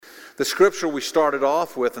The scripture we started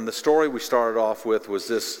off with and the story we started off with was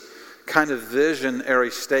this kind of visionary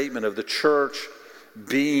statement of the church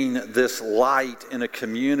being this light in a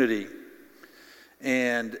community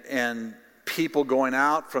and people going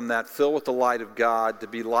out from that filled with the light of God to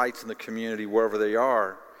be lights in the community wherever they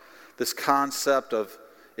are. This concept of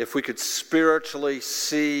if we could spiritually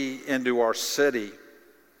see into our city,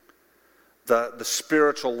 the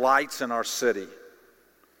spiritual lights in our city.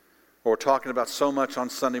 What we're talking about so much on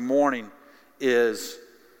Sunday morning is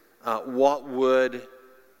what would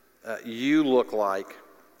you look like.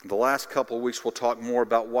 The last couple of weeks we'll talk more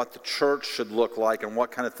about what the church should look like and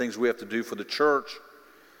what kind of things we have to do for the church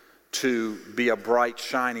to be a bright,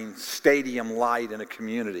 shining stadium light in a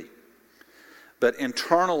community. But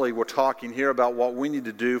internally we're talking here about what we need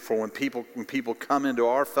to do for when people come into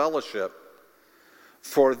our fellowship,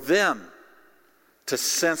 for them to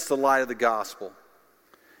sense the light of the gospel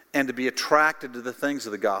and to be attracted to the things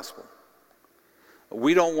of the gospel.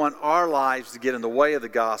 We don't want our lives to get in the way of the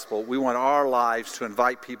gospel. We want our lives to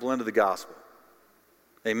invite people into the gospel.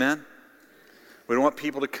 Amen? We don't want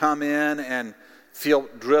people to come in and feel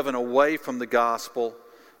driven away from the gospel.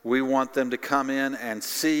 We want them to come in and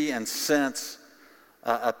see and sense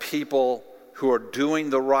a people who are doing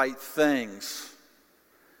the right things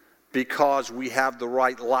because we have the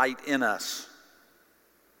right light in us.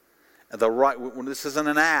 This isn't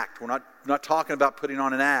an act. We're not talking about putting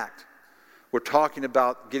on an act. We're talking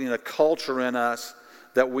about getting a culture in us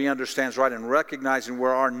that we understand is right and recognizing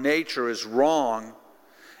where our nature is wrong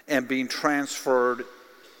and being transferred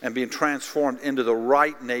and being transformed into the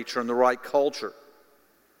right nature and the right culture.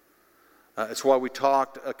 It's why we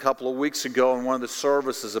talked a couple of weeks ago in one of the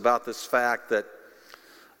services about this fact that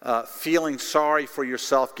feeling sorry for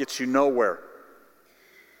yourself gets you nowhere.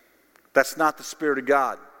 That's not the Spirit of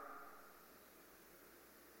God.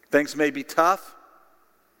 Things may be tough.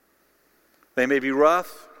 They may be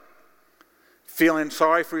rough. Feeling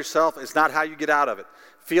sorry for yourself is not how you get out of it.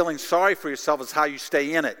 Feeling sorry for yourself is how you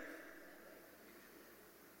stay in it.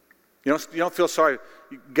 You don't feel sorry.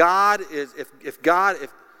 God is, if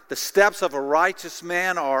the steps of a righteous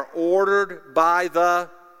man are ordered by the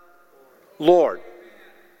Lord.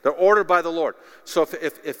 They're ordered by the Lord. So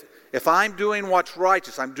if I'm doing what's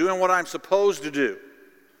righteous, I'm doing what I'm supposed to do,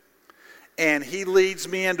 and He leads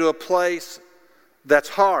me into a place that's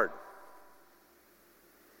hard,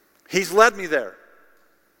 He's led me there.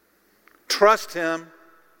 Trust Him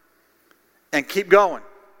and keep going.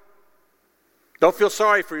 Don't feel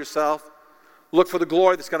sorry for yourself. Look for the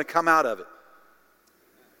glory that's going to come out of it.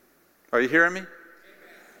 Are you hearing me?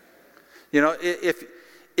 You know,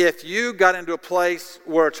 if you got into a place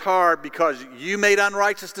where it's hard because you made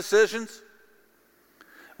unrighteous decisions,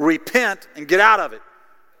 repent and get out of it.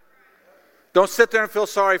 Don't sit there and feel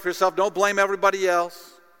sorry for yourself. Don't blame everybody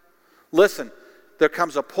else. Listen, there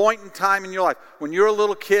comes a point in time in your life when you're a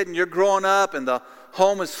little kid and you're growing up and the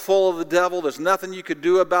home is full of the devil. There's nothing you could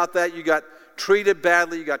do about that. You got treated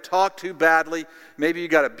badly. You got talked to badly. Maybe you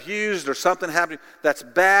got abused or something happened. That's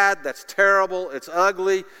bad. That's terrible. It's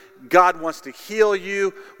ugly. God wants to heal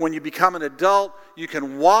you. When you become an adult, you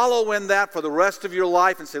can wallow in that for the rest of your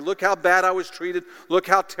life and say, look how bad I was treated. Look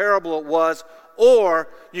how terrible it was. Or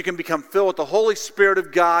you can become filled with the Holy Spirit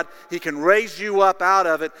of God. He can raise you up out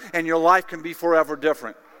of it, and your life can be forever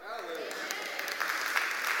different.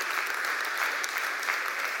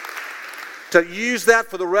 To use that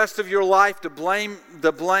for the rest of your life, to blame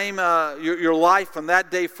your life from that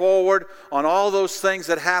day forward on all those things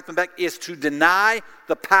that happened back, is to deny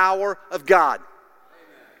the power of God.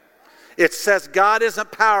 It says God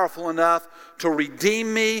isn't powerful enough to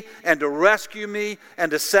redeem me and to rescue me and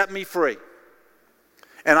to set me free.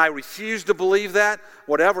 And I refuse to believe that.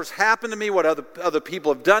 Whatever's happened to me, what other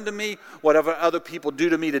people have done to me, whatever other people do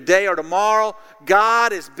to me today or tomorrow,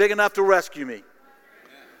 God is big enough to rescue me.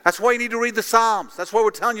 That's why you need to read the Psalms. That's why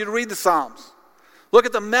we're telling you to read the Psalms. Look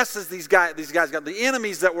at the messes these guys got, the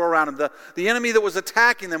enemies that were around them, the enemy that was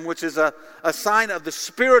attacking them, which is a sign of the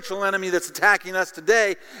spiritual enemy that's attacking us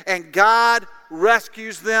today. And God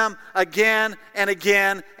rescues them again and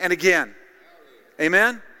again and again.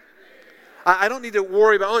 Amen? I don't need to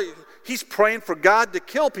worry about, he's praying for God to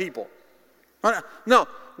kill people. No,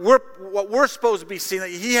 what we're supposed to be seeing,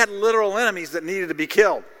 he had literal enemies that needed to be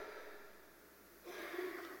killed.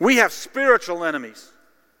 We have spiritual enemies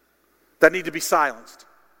that need to be silenced.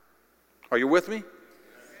 Are you with me?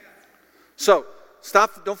 So,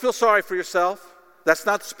 don't feel sorry for yourself. That's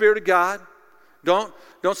not the Spirit of God. Don't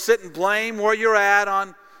sit and blame where you're at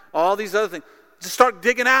on all these other things. Just start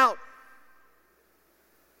digging out.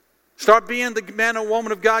 Start being the man or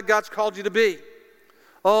woman of God God's called you to be.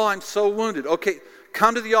 Oh, I'm so wounded. Okay,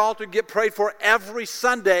 come to the altar, get prayed for every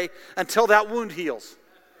Sunday until that wound heals.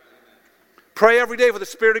 Pray every day for the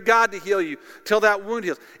Spirit of God to heal you till that wound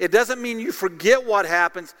heals. It doesn't mean you forget what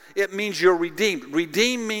happens. It means you're redeemed.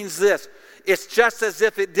 Redeemed means this. It's just as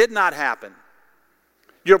if it did not happen.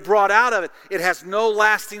 You're brought out of it. It has no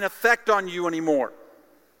lasting effect on you anymore.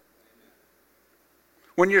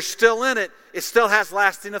 When you're still in it, it still has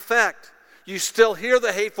lasting effect. You still hear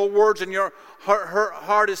the hateful words and your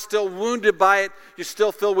heart is still wounded by it. You're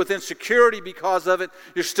still filled with insecurity because of it.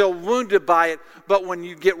 You're still wounded by it. But when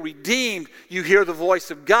you get redeemed, you hear the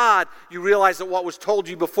voice of God. You realize that what was told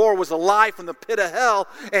you before was a lie from the pit of hell.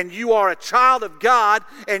 And you are a child of God.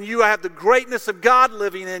 And you have the greatness of God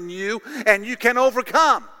living in you. And you can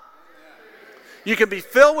overcome. You can be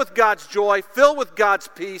filled with God's joy, filled with God's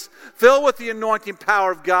peace, filled with the anointing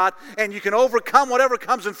power of God. And you can overcome whatever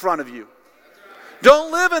comes in front of you.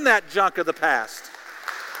 Don't live in that junk of the past.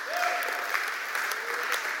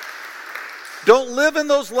 Don't live in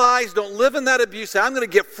those lies. Don't live in that abuse. Say, I'm going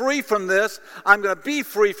to get free from this. I'm going to be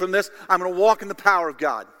free from this. I'm going to walk in the power of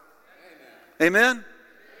God. Amen? Amen?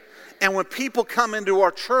 And when people come into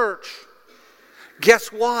our church,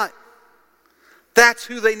 guess what? That's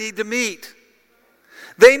who they need to meet.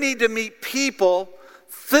 They need to meet people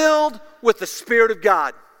filled with the Spirit of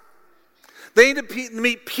God. They need to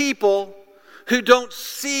meet people who don't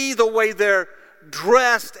see the way they're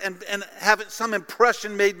dressed and have some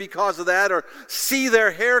impression made because of that, or see their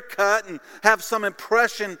haircut and have some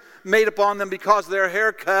impression made upon them because of their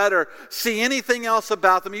haircut, or see anything else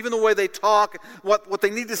about them, even the way they talk. What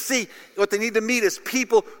they need to see, what they need to meet is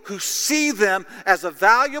people who see them as a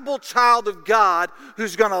valuable child of God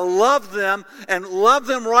who's going to love them and love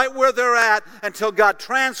them right where they're at until God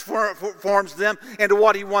transforms them into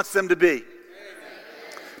what He wants them to be.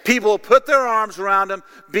 People will put their arms around them,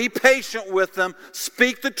 be patient with them,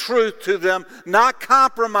 speak the truth to them, not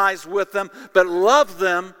compromise with them, but love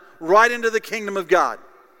them right into the kingdom of God.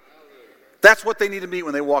 That's what they need to meet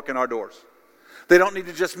when they walk in our doors. They don't need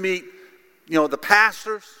to just meet, the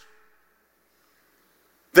pastors.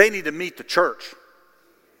 They need to meet the church.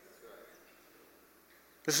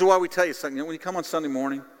 This is why we tell you something. When you come on Sunday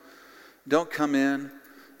morning, don't come in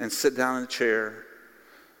and sit down in a chair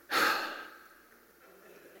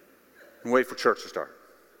and wait for church to start.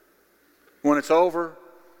 When it's over,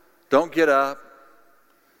 don't get up,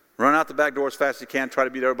 run out the back door as fast as you can, try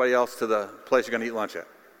to beat everybody else to the place you're going to eat lunch at.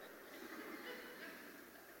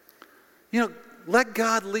 Let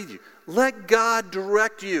God lead you. Let God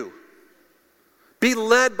direct you. Be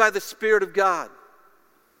led by the Spirit of God.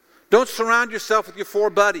 Don't surround yourself with your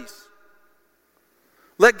four buddies.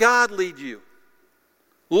 Let God lead you.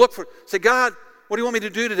 Say, God, what do you want me to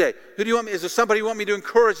do today? Is there somebody you want me to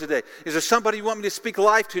encourage today? Is there somebody you want me to speak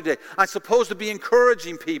life to today? I'm supposed to be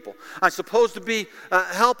encouraging people. I'm supposed to be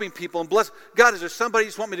helping people and bless. God, is there somebody you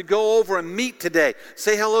just want me to go over and meet today?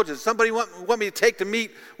 Say hello to. Somebody you want me to take to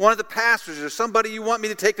meet one of the pastors? Is there somebody you want me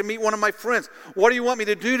to take to meet one of my friends? What do you want me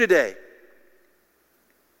to do today?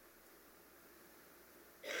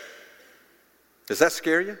 Does that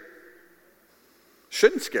scare you?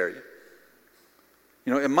 Shouldn't scare you.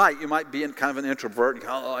 You might be kind of an introvert and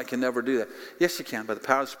go, I can never do that. Yes, you can, by the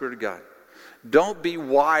power of the Spirit of God. Don't be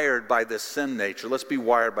wired by this sin nature. Let's be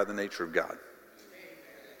wired by the nature of God.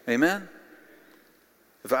 Amen?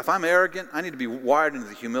 If I'm arrogant, I need to be wired into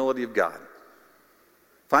the humility of God.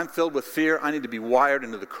 If I'm filled with fear, I need to be wired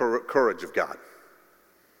into the courage of God.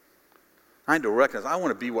 I need to recognize I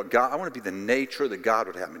want to be the nature that God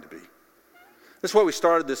would have me to be. That's why we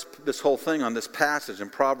started this whole thing on this passage in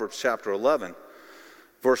Proverbs chapter 11.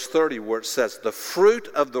 Verse 30, where it says, the fruit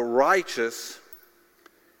of the righteous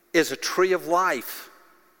is a tree of life,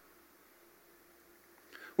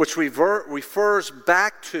 which refers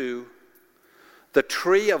back to the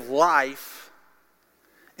tree of life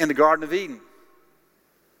in the Garden of Eden.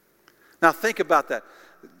 Now think about that.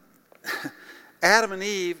 Adam and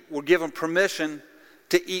Eve were given permission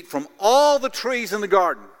to eat from all the trees in the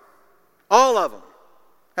garden. All of them.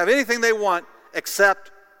 Have anything they want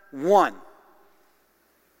except one.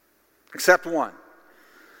 Except one.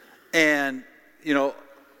 And,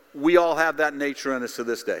 we all have that nature in us to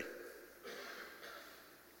this day.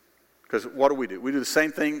 Because what do? We do the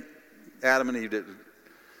same thing Adam and Eve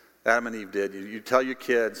did. You tell your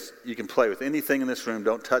kids, you can play with anything in this room,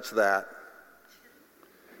 don't touch that.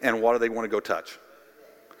 And what do they want to go touch?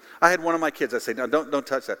 I had one of my kids, I'd say, no, don't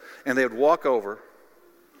touch that. And they would walk over,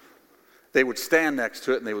 they would stand next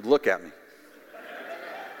to it, and they would look at me.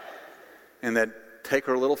 And they'd take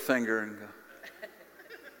her little finger and go.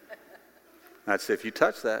 And I'd say, if you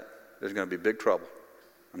touch that, there's going to be big trouble.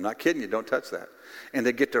 I'm not kidding you, don't touch that. And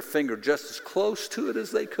they'd get their finger just as close to it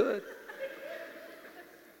as they could.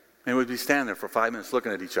 And we'd be standing there for 5 minutes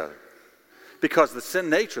looking at each other. Because the sin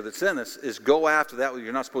nature that's in us is go after that what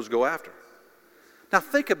you're not supposed to go after. Now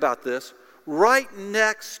think about this. Right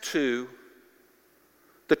next to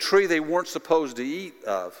the tree they weren't supposed to eat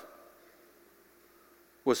of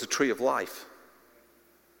was the tree of life.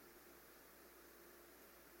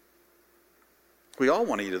 We all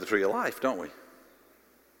want to eat of the tree of life, don't we?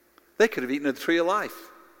 They could have eaten of the tree of life.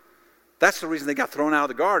 That's the reason they got thrown out of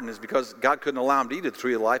the garden, is because God couldn't allow them to eat of the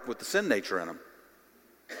tree of life with the sin nature in them.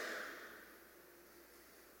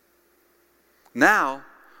 Now,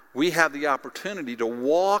 we have the opportunity to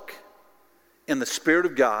walk in the Spirit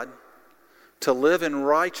of God, to live in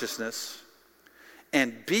righteousness,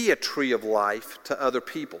 and be a tree of life to other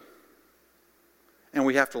people. And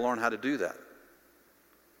we have to learn how to do that.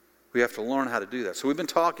 We have to learn how to do that. So we've been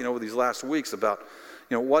talking over these last weeks about,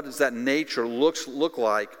 what does that nature look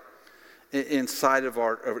like inside of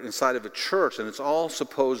a church, and it's all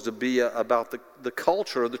supposed to be about the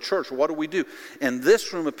culture of the church. What do we do? And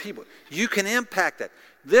this room of people, you can impact that.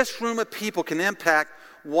 This room of people can impact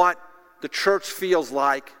what the church feels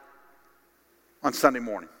like on Sunday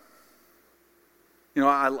morning.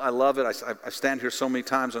 I love it. I stand here so many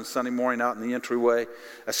times on Sunday morning out in the entryway,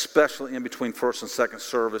 especially in between first and second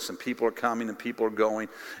service, and people are coming and people are going,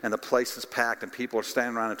 and the place is packed, and people are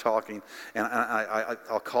standing around and talking. And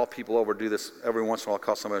I'll call people over, do this every once in a while. I'll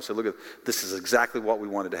call somebody and say, look, this is exactly what we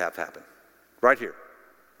wanted to have happen. Right here.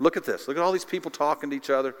 Look at this. Look at all these people talking to each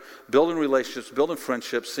other, building relationships, building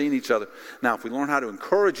friendships, seeing each other. Now, if we learn how to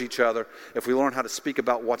encourage each other, if we learn how to speak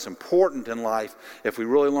about what's important in life, if we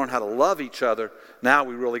really learn how to love each other, now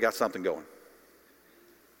we really got something going.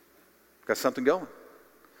 Got something going.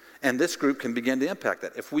 And this group can begin to impact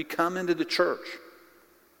that. If we come into the church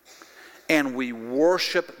and we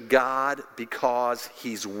worship God because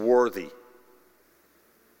He's worthy,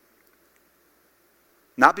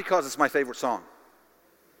 not because it's my favorite song,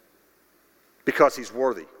 because He's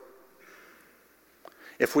worthy.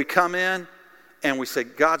 If we come in and we say,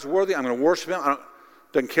 God's worthy, I'm going to worship Him.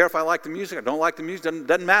 Doesn't care if I like the music, I don't like the music,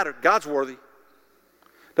 doesn't matter. God's worthy.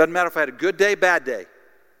 Doesn't matter if I had a good day, bad day.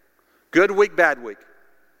 Good week, bad week.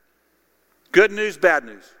 Good news, bad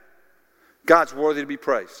news. God's worthy to be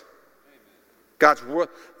praised.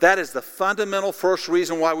 That is the fundamental first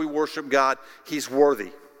reason why we worship God. He's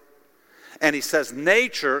worthy. And He says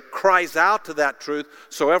nature cries out to that truth,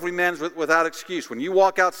 so every man's without excuse. When you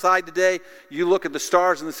walk outside today, you look at the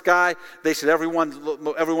stars in the sky, they said everyone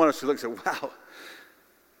of us looks and say, wow,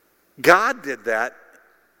 God did that.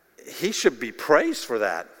 He should be praised for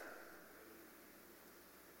that.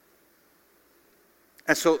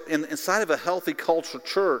 And so inside of a healthy cultural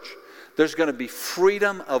church, there's going to be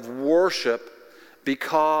freedom of worship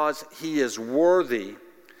because He is worthy,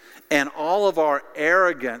 and all of our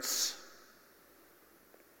arrogance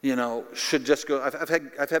should just go.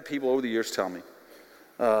 I've had people over the years tell me,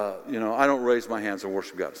 I don't raise my hands and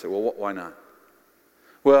worship God. I say, well, why not?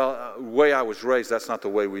 Well, the way I was raised, that's not the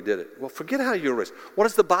way we did it. Well, forget how you were raised. What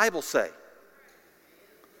does the Bible say?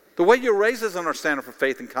 The way you're raised isn't our standard for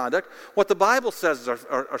faith and conduct. What the Bible says is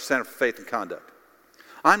our standard for faith and conduct.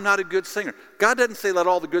 I'm not a good singer. God doesn't say let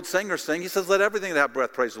all the good singers sing. He says let everything that have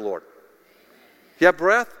breath praise the Lord. You have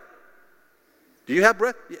breath? Do you have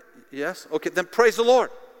breath? Yes? Okay, then praise the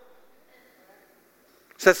Lord.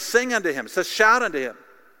 It says sing unto Him. It says shout unto Him.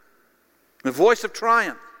 The voice of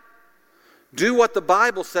triumph. Do what the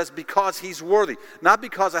Bible says because He's worthy, not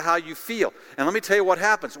because of how you feel. And let me tell you what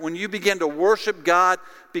happens. When you begin to worship God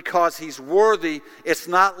because He's worthy, it's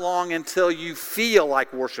not long until you feel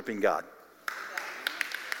like worshiping God.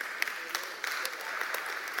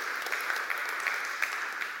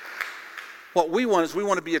 What we want is we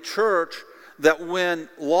want to be a church that when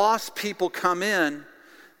lost people come in,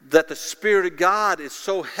 that the Spirit of God is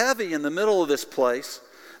so heavy in the middle of this place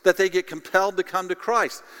that they get compelled to come to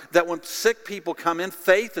Christ. That when sick people come in,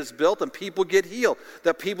 faith is built and people get healed.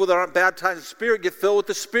 That people that aren't baptized in the Spirit get filled with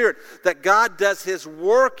the Spirit. That God does His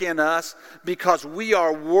work in us because we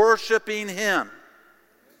are worshiping Him.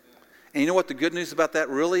 And you know what the good news about that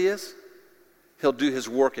really is? He'll do His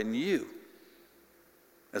work in you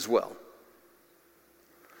as well.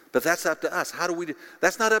 But that's up to us. How do we do?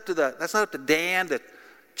 That's not up to Dan to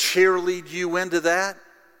cheerlead you into that.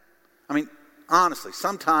 I mean, honestly,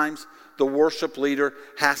 sometimes the worship leader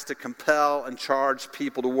has to compel and charge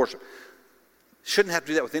people to worship. Shouldn't have to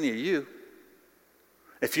do that with any of you.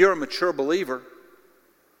 If you're a mature believer,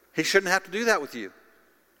 he shouldn't have to do that with you.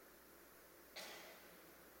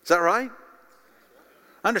 Is that right?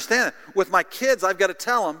 I understand that. With my kids, I've got to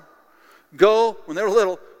tell them, go, when they're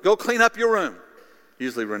little, go clean up your room.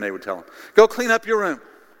 Usually Renee would tell them, go clean up your room.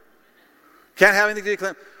 Can't have anything to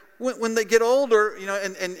clean up. When they get older,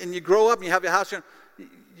 and you grow up and you have your house,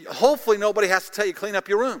 hopefully nobody has to tell you clean up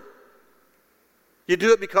your room. You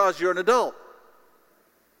do it because you're an adult.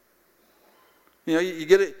 You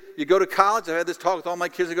get it. You go to college. I had this talk with all my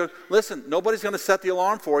kids. I go, listen, nobody's going to set the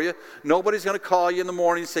alarm for you. Nobody's going to call you in the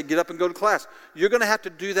morning and say, get up and go to class. You're going to have to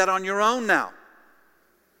do that on your own now.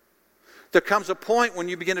 There comes a point when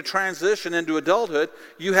you begin to transition into adulthood,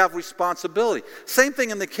 you have responsibility. Same thing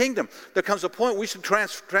in the kingdom. There comes a point we should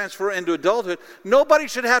transfer into adulthood. Nobody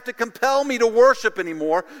should have to compel me to worship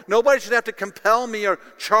anymore. Nobody should have to compel me or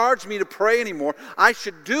charge me to pray anymore. I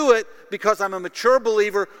should do it because I'm a mature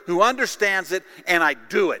believer who understands it, and I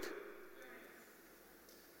do it.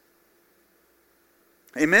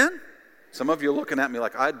 Amen? Some of you are looking at me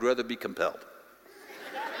like, I'd rather be compelled.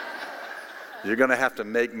 You're going to have to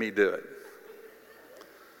make me do it.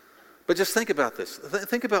 But just think about this.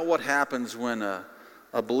 Think about what happens when a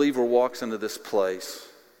believer walks into this place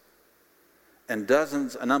and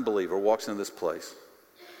an unbeliever walks into this place.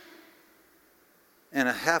 And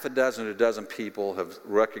a half a dozen or a dozen people have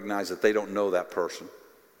recognized that they don't know that person.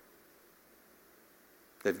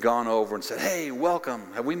 They've gone over and said, hey,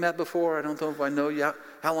 welcome. Have we met before? I don't know if I know you.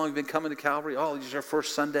 How long have you been coming to Calvary? Oh, this is your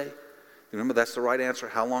first Sunday. Remember, that's the right answer.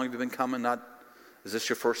 How long have you been coming? Not, is this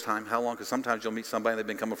your first time? How long? Because sometimes you'll meet somebody and they've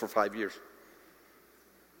been coming for 5 years. Is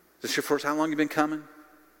this your first? How long have you been coming?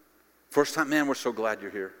 First time? Man, we're so glad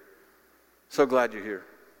you're here. So glad you're here.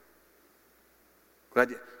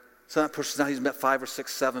 So that person now, he's met 5 or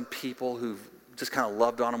 6, 7 people who've just kind of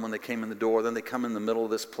loved on him when they came in the door. Then they come in the middle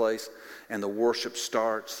of this place and the worship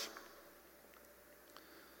starts.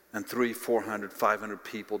 And 300, 400, 500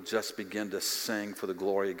 people just begin to sing for the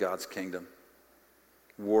glory of God's kingdom,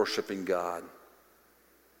 worshiping God.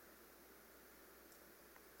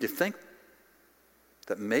 Do you think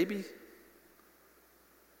that maybe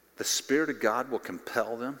the Spirit of God will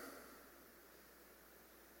compel them?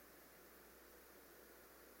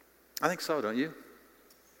 I think so, don't you?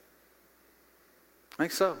 I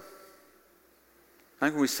think so. I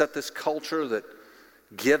think when we set this culture that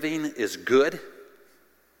giving is good,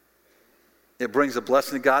 it brings a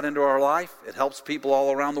blessing of God into our life. It helps people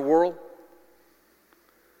all around the world.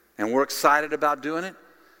 And we're excited about doing it.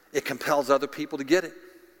 It compels other people to get it.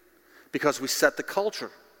 Because we set the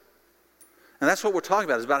culture. And that's what we're talking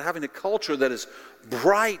about. It's about having a culture that is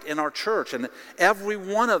bright in our church. And every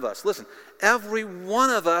one of us, listen, every one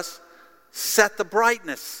of us set the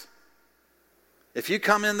brightness. If you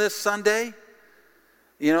come in this Sunday,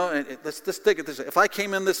 and let's think of this. If I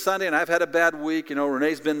came in this Sunday and I've had a bad week,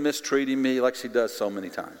 Renee's been mistreating me like she does so many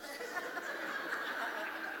times.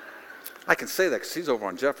 I can say that because she's over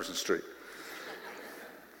on Jefferson Street.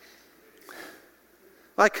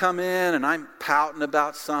 I come in and I'm pouting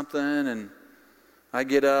about something and I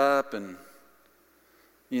get up and,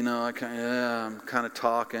 I'm kind of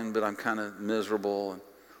talking, but I'm kind of miserable.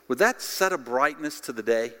 Would that set a brightness to the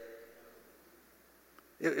day?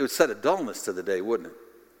 It would set a dullness to the day, wouldn't it?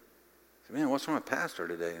 Man, what's wrong with Pastor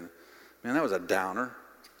today? Man, that was a downer.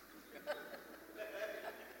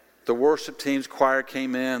 The worship team's choir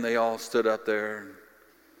came in. They all stood up there.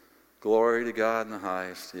 Glory to God in the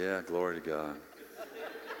highest. Yeah, glory to God.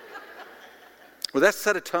 Would that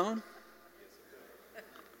set a tone?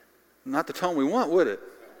 Not the tone we want, would it?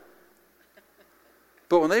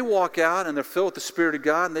 But when they walk out and they're filled with the Spirit of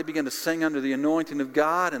God and they begin to sing under the anointing of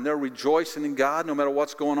God and they're rejoicing in God no matter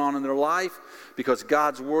what's going on in their life because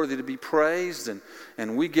God's worthy to be praised,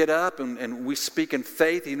 and we get up and we speak in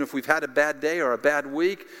faith, even if we've had a bad day or a bad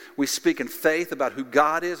week, we speak in faith about who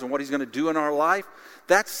God is and what He's going to do in our life.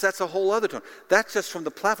 That sets a whole other tone. That's just from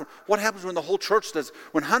the platform. What happens when the whole church does?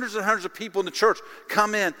 When hundreds and hundreds of people in the church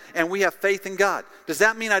come in and we have faith in God. Does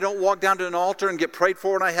that mean I don't walk down to an altar and get prayed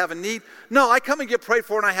for and I have a need? No, I come and get prayed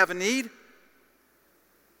for and I have a need.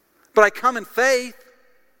 But I come in faith.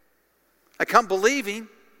 I come believing.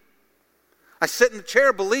 I sit in the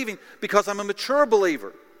chair believing because I'm a mature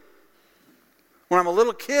believer. When I'm a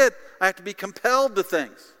little kid, I have to be compelled to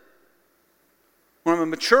things. When I'm a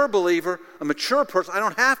mature believer, a mature person, I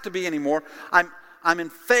don't have to be anymore. I'm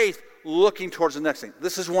in faith looking towards the next thing.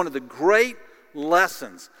 This is one of the great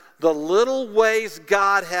lessons. The little ways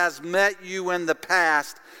God has met you in the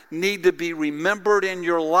past need to be remembered in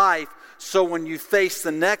your life so when you face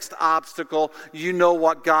the next obstacle, you know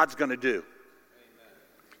what God's going to do. Amen.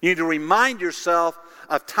 You need to remind yourself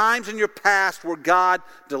of times in your past where God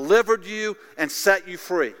delivered you and set you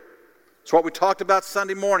free. It's what we talked about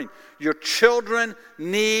Sunday morning. Your children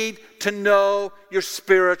need to know your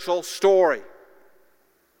spiritual story.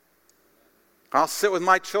 I'll sit with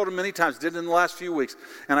my children many times, did it in the last few weeks,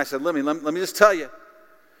 and I said, let me just tell you,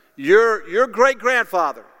 your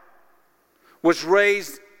great-grandfather was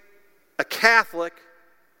raised a Catholic,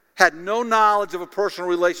 had no knowledge of a personal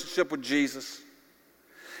relationship with Jesus.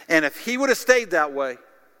 And if he would have stayed that way,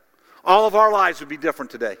 all of our lives would be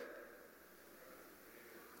different today.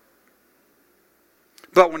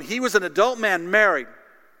 But when he was an adult man married,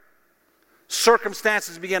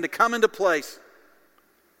 circumstances began to come into place.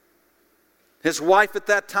 His wife at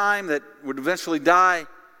that time, that would eventually die,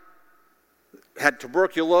 had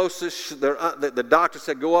tuberculosis. The doctor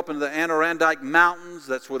said, go up into the Adirondack Mountains.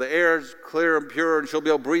 That's where the air is clear and pure, and she'll be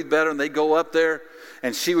able to breathe better. And they go up there,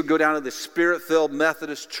 and she would go down to the Spirit-filled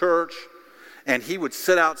Methodist church, and he would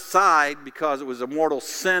sit outside because it was a mortal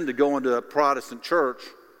sin to go into a Protestant church.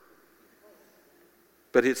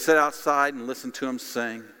 But he'd sit outside and listen to him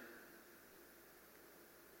sing.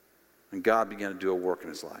 And God began to do a work in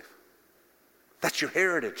his life. That's your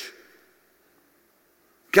heritage.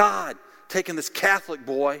 God taking this Catholic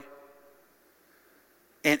boy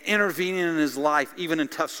and intervening in his life, even in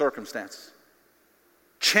tough circumstances.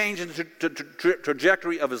 Changing the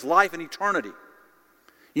trajectory of his life and eternity.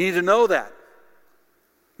 You need to know that.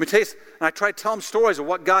 Let me tell you, and I try to tell them stories of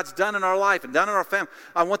what God's done in our life and done in our family.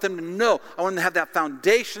 I want them to know. I want them to have that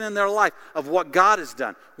foundation in their life of what God has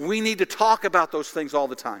done. We need to talk about those things all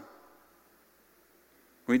the time.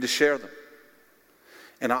 We need to share them.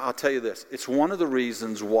 And I'll tell you this. It's one of the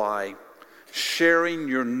reasons why sharing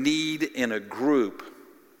your need in a group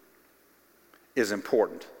is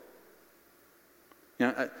important. You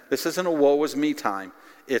know, this isn't a woe is me time.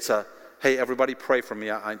 It's a, hey, everybody pray for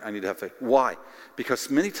me. I need to have faith. Why?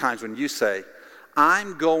 Because many times when you say,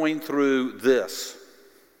 I'm going through this,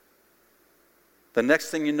 the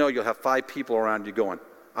next thing you know, you'll have 5 people around you going,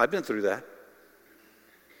 I've been through that.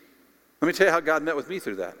 Let me tell you how God met with me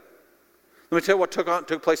through that. Let me tell you what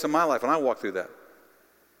took place in my life when I walked through that.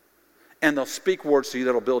 And they'll speak words to you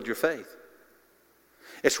that'll build your faith.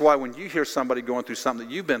 It's why when you hear somebody going through something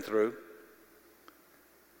that you've been through,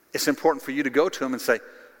 it's important for you to go to them and say,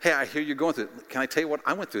 hey, I hear you're going through it. Can I tell you what?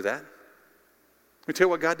 I went through that. Let me tell you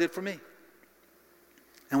what God did for me.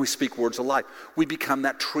 And we speak words of life. We become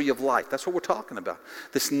that tree of life. That's what we're talking about.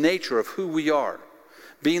 This nature of who we are.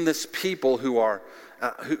 Being this people who are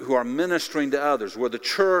ministering to others. Where the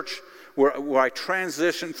church, where I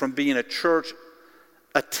transitioned from being a church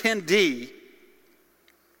attendee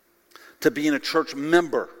to being a church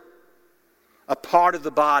member. A part of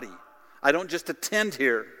the body. I don't just attend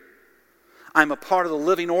here. I'm a part of the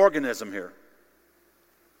living organism here.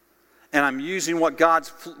 And I'm using what God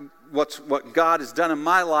has done in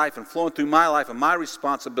my life and flowing through my life and my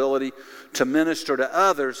responsibility to minister to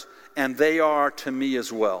others, and they are to me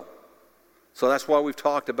as well. So that's why we've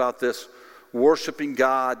talked about this, worshiping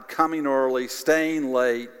God, coming early, staying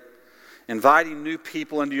late, inviting new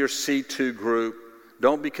people into your C2 group,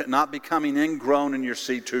 not becoming ingrown in your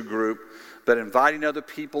C2 group, but inviting other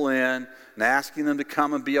people in and asking them to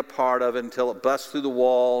come and be a part of it until it busts through the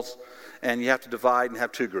walls and you have to divide and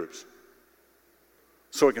have 2 groups.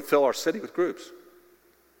 So we can fill our city with groups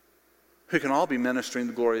who can all be ministering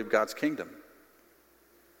the glory of God's kingdom.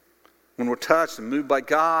 When we're touched and moved by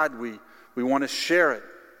God, we want to share it.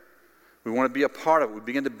 We want to be a part of it. We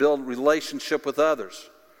begin to build relationship with others.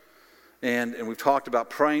 And we've talked about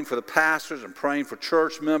praying for the pastors and praying for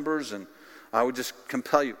church members, and I would just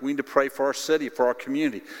compel you, we need to pray for our city, for our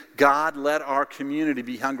community. God, let our community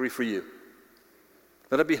be hungry for you.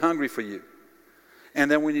 Let it be hungry for you. And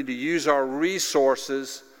then we need to use our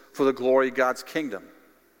resources for the glory of God's kingdom.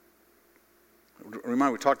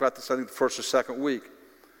 Remember, we talked about this, I think, the first or second week.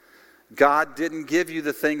 God didn't give you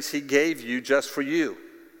the things He gave you just for you.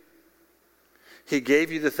 He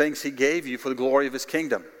gave you the things He gave you for the glory of His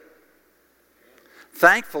kingdom.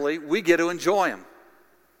 Thankfully, we get to enjoy them.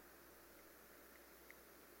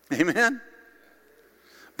 Amen?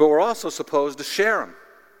 But we're also supposed to share them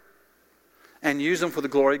and use them for the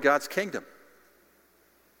glory of God's kingdom.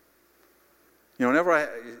 You know, whenever I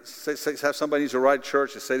have somebody who's a ride to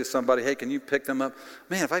church, I say to somebody, hey, can you pick them up?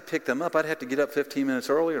 Man, if I picked them up, I'd have to get up 15 minutes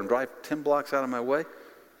earlier and drive 10 blocks out of my way.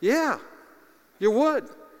 Yeah, you would.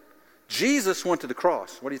 Jesus went to the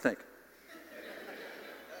cross. What do you think?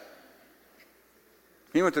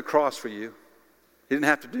 He went to the cross for you. He didn't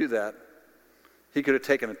have to do that. He could have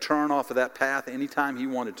taken a turn off of that path anytime He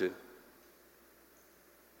wanted to.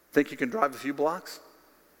 Think you can drive a few blocks?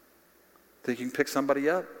 Think you can pick somebody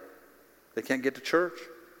up? They can't get to church?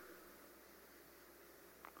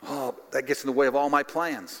 Oh, that gets in the way of all my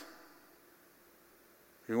plans.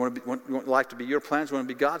 You want life to be your plans? You want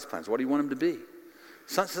it to be God's plans? What do you want them to be?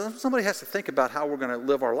 Somebody has to think about how we're going to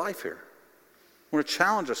live our life here. We want to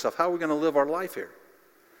challenge ourselves. How are we going to live our life here?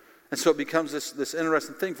 And so it becomes this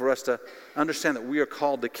interesting thing for us to understand that we are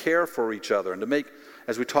called to care for each other and to make,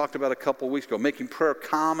 as we talked about a couple of weeks ago, making prayer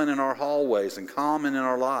common in our hallways and common in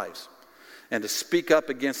our lives. And to speak up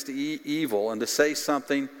against evil and to say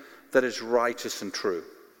something that is righteous and true.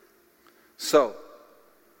 So,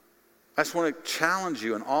 I just want to challenge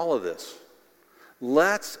you in all of this.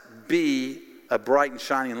 Let's be a bright and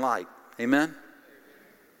shining light. Amen?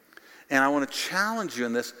 And I want to challenge you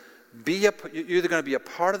in this. You're either going to be a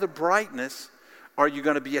part of the brightness or you're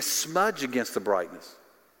going to be a smudge against the brightness.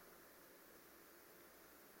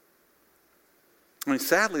 I mean,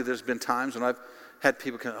 sadly, there's been times when I've had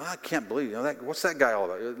people come, I can't believe, what's that guy all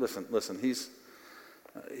about? Listen, he's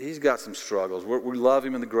got some struggles. We love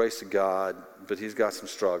him in the grace of God, but he's got some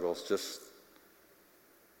struggles. Just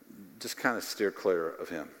kind of steer clear of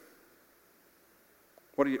him.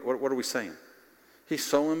 What are we saying? He's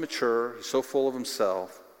so immature, he's so full of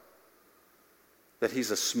himself that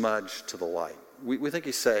he's a smudge to the light. We think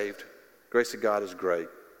he's saved. Grace of God is great.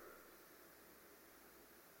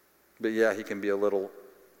 But yeah, he can be a little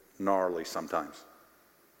gnarly sometimes.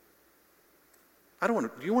 Do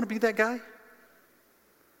you want to be that guy?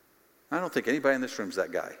 I don't think anybody in this room is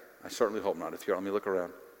that guy. I certainly hope not. If you are, let me look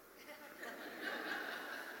around.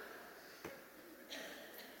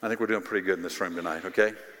 I think we're doing pretty good in this room tonight,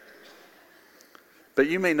 okay? But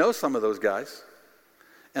you may know some of those guys.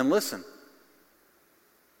 And listen,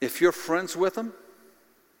 if you're friends with them,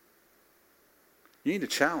 you need to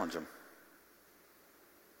challenge them.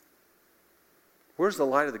 Where's the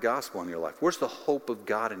light of the gospel in your life? Where's the hope of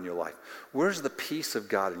God in your life? Where's the peace of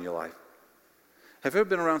God in your life? Have you ever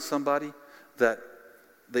been around somebody that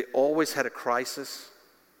they always had a crisis?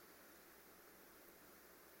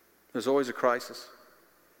 There's always a crisis.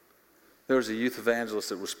 There was a youth evangelist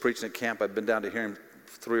that was preaching at camp. I'd been down to hear him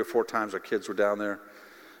 3 or 4 times. Our kids were down there.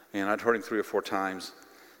 And I'd heard him 3 or 4 times.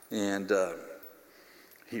 And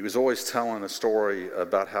he was always telling a story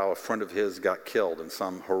about how a friend of his got killed in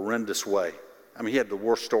some horrendous way. I mean, he had the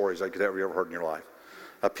worst stories I could ever heard in your life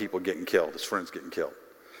of people getting killed, his friends getting killed.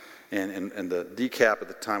 And the decap at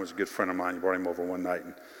the time was a good friend of mine. He brought him over one night.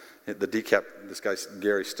 And the decap, this guy,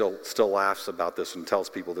 Gary, still laughs about this and tells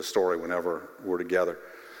people this story whenever we're together.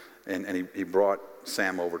 And he brought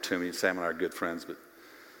Sam over to me. Sam and I are good friends, but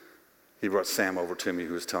he brought Sam over to me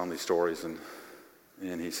who was telling these stories. And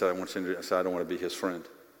he said, I said, I don't want to be his friend.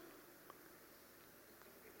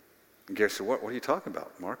 And Gary said, what are you talking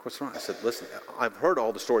about, Mark? What's wrong? I said, listen, I've heard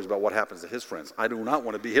all the stories about what happens to his friends. I do not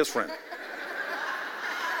want to be his friend.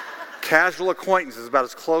 Casual acquaintance is about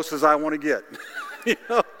as close as I want to get.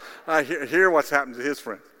 I hear what's happened to his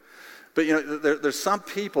friends. But, there's some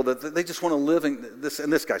people that they just want to live in this,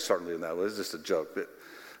 and this guy's certainly in that way. It's just a joke. But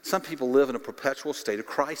some people live in a perpetual state of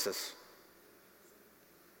crisis.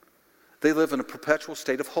 They live in a perpetual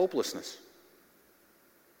state of hopelessness.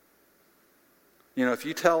 If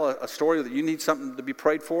you tell a story that you need something to be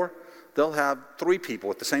prayed for, they'll have 3 people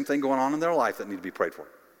with the same thing going on in their life that need to be prayed for.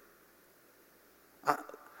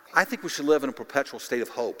 I think we should live in a perpetual state of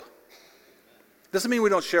hope. Doesn't mean we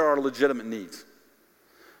don't share our legitimate needs.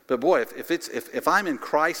 But boy, if I'm in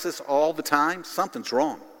crisis all the time, something's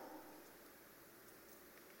wrong.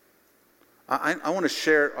 I want to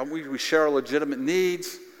share, we share our legitimate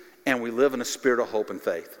needs, and we live in a spirit of hope and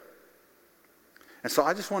faith. And so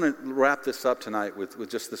I just want to wrap this up tonight with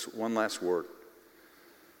just this one last word.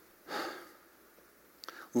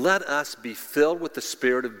 Let us be filled with the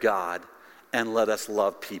Spirit of God and let us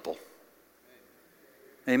love people.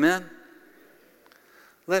 Amen?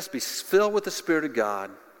 Let us be filled with the Spirit of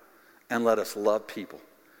God and let us love people.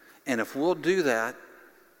 And if we'll do that,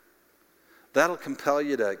 that'll compel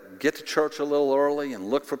you to get to church a little early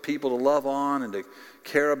and look for people to love on and to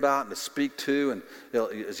care about and to speak to. And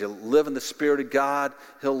as you live in the Spirit of God,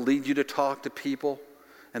 He'll lead you to talk to people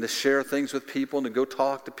and to share things with people and to go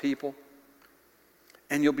talk to people.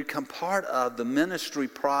 And you'll become part of the ministry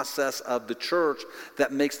process of the church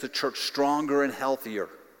that makes the church stronger and healthier.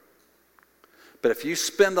 But if you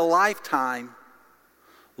spend a lifetime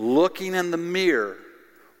looking in the mirror,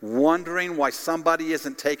 wondering why somebody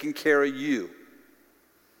isn't taking care of you,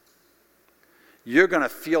 you're going to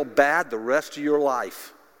feel bad the rest of your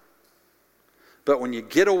life. But when you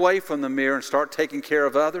get away from the mirror and start taking care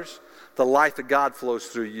of others, the life of God flows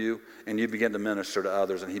through you, and you begin to minister to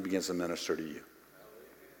others, and He begins to minister to you.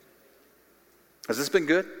 Has this been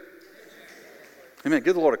good? Amen.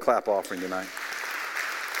 Give the Lord a clap offering tonight.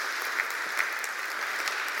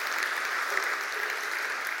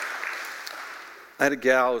 I had a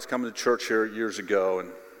gal who was coming to church here years ago,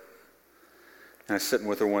 and I was sitting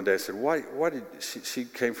with her one day. I said, why did she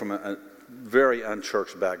came from a very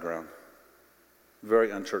unchurched background.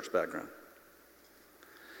 Very unchurched background.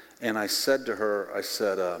 And I said to her,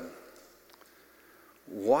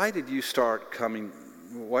 why did you start coming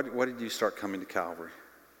to Calvary?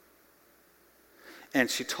 And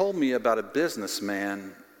she told me about a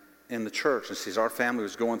businessman in the church. And she says, our family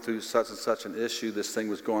was going through such and such an issue. This thing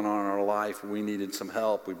was going on in our life. We needed some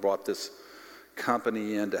help. We brought this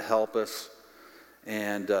company in to help us.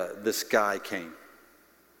 And this guy came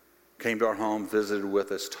to our home, visited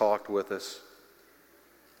with us, talked with us.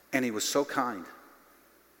 And he was so kind.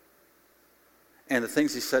 And the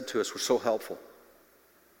things he said to us were so helpful.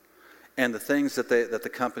 And the things that the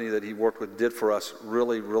company that he worked with did for us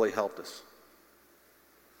really, really helped us.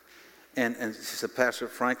 And she said, Pastor,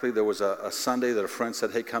 frankly, there was a Sunday that a friend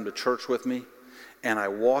said, hey, come to church with me. And I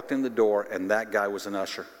walked in the door, and that guy was an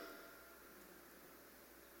usher.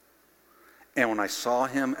 And when I saw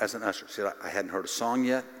him as an usher, see, I hadn't heard a song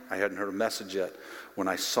yet. I hadn't heard a message yet. When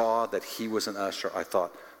I saw that he was an usher, I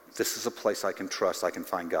thought, this is a place I can trust. I can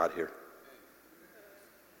find God here.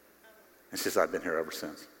 And she says, I've been here ever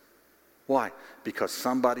since. Why? Because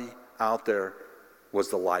somebody out there was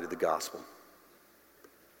the light of the gospel.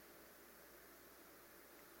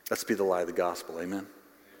 Let's be the light of the gospel. Amen?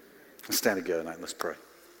 Let's stand together tonight and let's pray.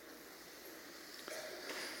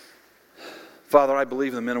 Father, I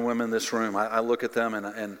believe the men and women in this room. I look at them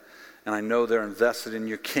and I know they're invested in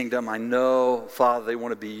your kingdom. I know, Father, they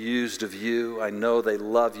want to be used of you. I know they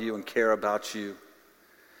love you and care about you.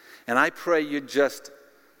 And I pray you just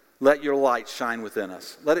let your light shine within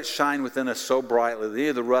us. Let it shine within us so brightly that any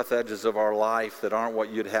of the rough edges of our life that aren't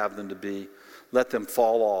what you'd have them to be, let them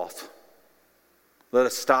fall off. Let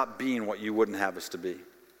us stop being what you wouldn't have us to be.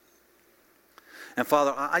 And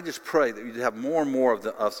Father, I just pray that you'd have more and more of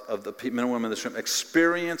the men and women in this room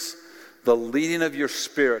experience the leading of your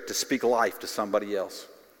Spirit to speak life to somebody else.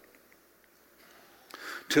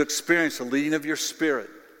 To experience the leading of your Spirit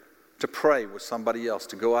to pray with somebody else,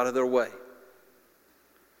 to go out of their way.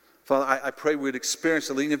 Father, I pray we'd experience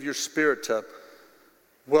the leading of your Spirit to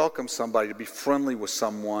welcome somebody, to be friendly with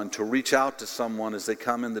someone, to reach out to someone as they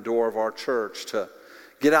come in the door of our church, to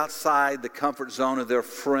get outside the comfort zone of their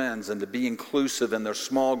friends and to be inclusive in their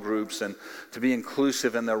small groups and to be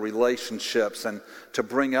inclusive in their relationships and to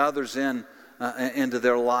bring others into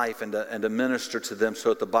their life and to minister to them so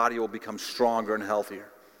that the body will become stronger and healthier.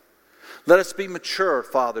 Let us be mature,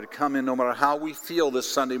 Father, to come in no matter how we feel this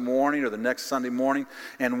Sunday morning or the next Sunday morning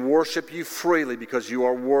and worship you freely because you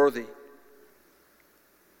are worthy.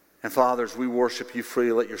 And Father, as we worship you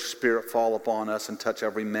freely, let your Spirit fall upon us and touch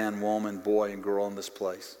every man, woman, boy, and girl in this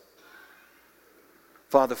place.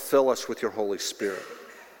 Father, fill us with your Holy Spirit.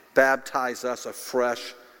 Baptize us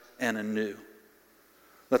afresh and anew.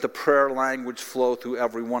 Let the prayer language flow through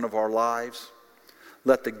every one of our lives.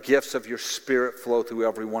 Let the gifts of your Spirit flow through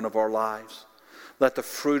every one of our lives. Let the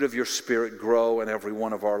fruit of your Spirit grow in every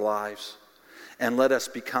one of our lives. And let us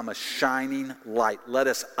become a shining light. Let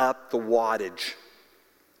us up the wattage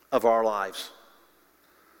of our lives.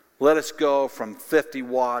 Let us go from 50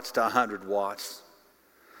 watts to 100 watts.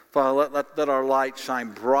 Father, let our light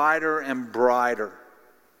shine brighter and brighter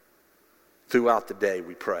throughout the day,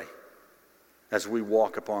 we pray, as we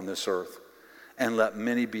walk upon this earth. And let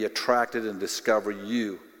many be attracted and discover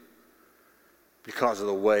you because of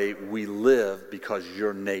the way we live, because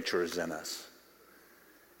your nature is in us.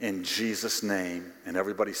 In Jesus' name. And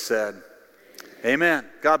everybody said, Amen.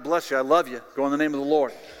 God bless you. I love you. Go in the name of the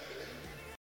Lord.